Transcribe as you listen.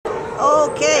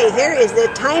Okay, here is the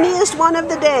tiniest one of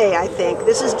the day, I think.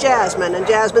 This is Jasmine, and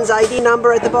Jasmine's ID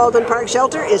number at the Baldwin Park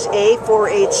shelter is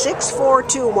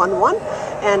A4864211.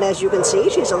 And as you can see,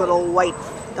 she's a little white,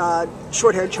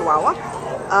 short-haired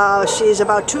Chihuahua. She's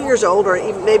about 2 years old, or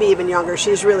maybe even younger.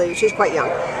 She's quite young.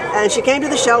 And she came to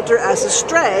the shelter as a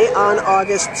stray on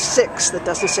August 6th. It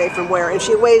doesn't say from where. And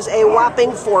she weighs a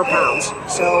whopping 4 pounds.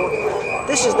 So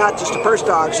this is not just a purse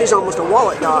dog. She's almost a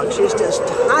wallet dog. She's this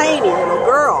tiny little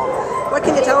girl. What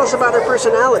can you tell us about her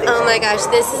personality? Oh my gosh,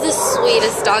 this is the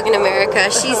sweetest dog in America.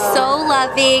 She's so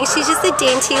loving. She's just a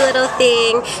dainty little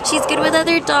thing. She's good with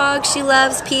other dogs. She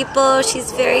loves people.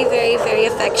 She's very, very, very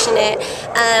affectionate.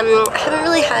 I haven't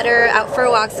really had her out for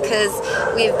walks because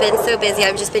we've been so busy.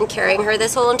 I've just been carrying her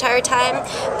this whole entire time,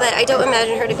 but I don't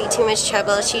imagine her to be too much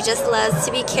trouble. She just loves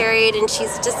to be carried, and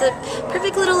she's just a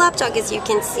perfect little lap dog, as you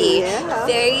can see. Yeah.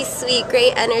 Very sweet,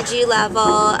 great energy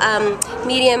level,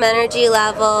 medium energy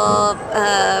level,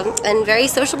 and very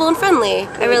sociable and friendly.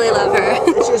 I really love her.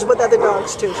 And she's with other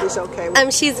dogs too. She's okay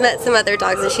with She's met some other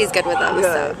dogs and she's good with them. Good,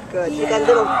 So. good. You got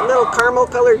a little caramel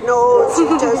colored nose. She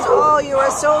just, oh, you are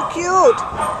so cute.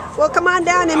 Well, come on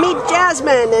down and meet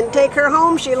Jasmine and take her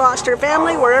home. She lost her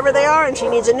family wherever they are, and she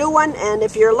needs a new one. And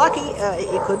if you're lucky,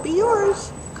 it could be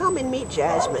yours. Come and meet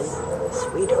Jasmine,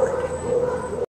 sweetheart.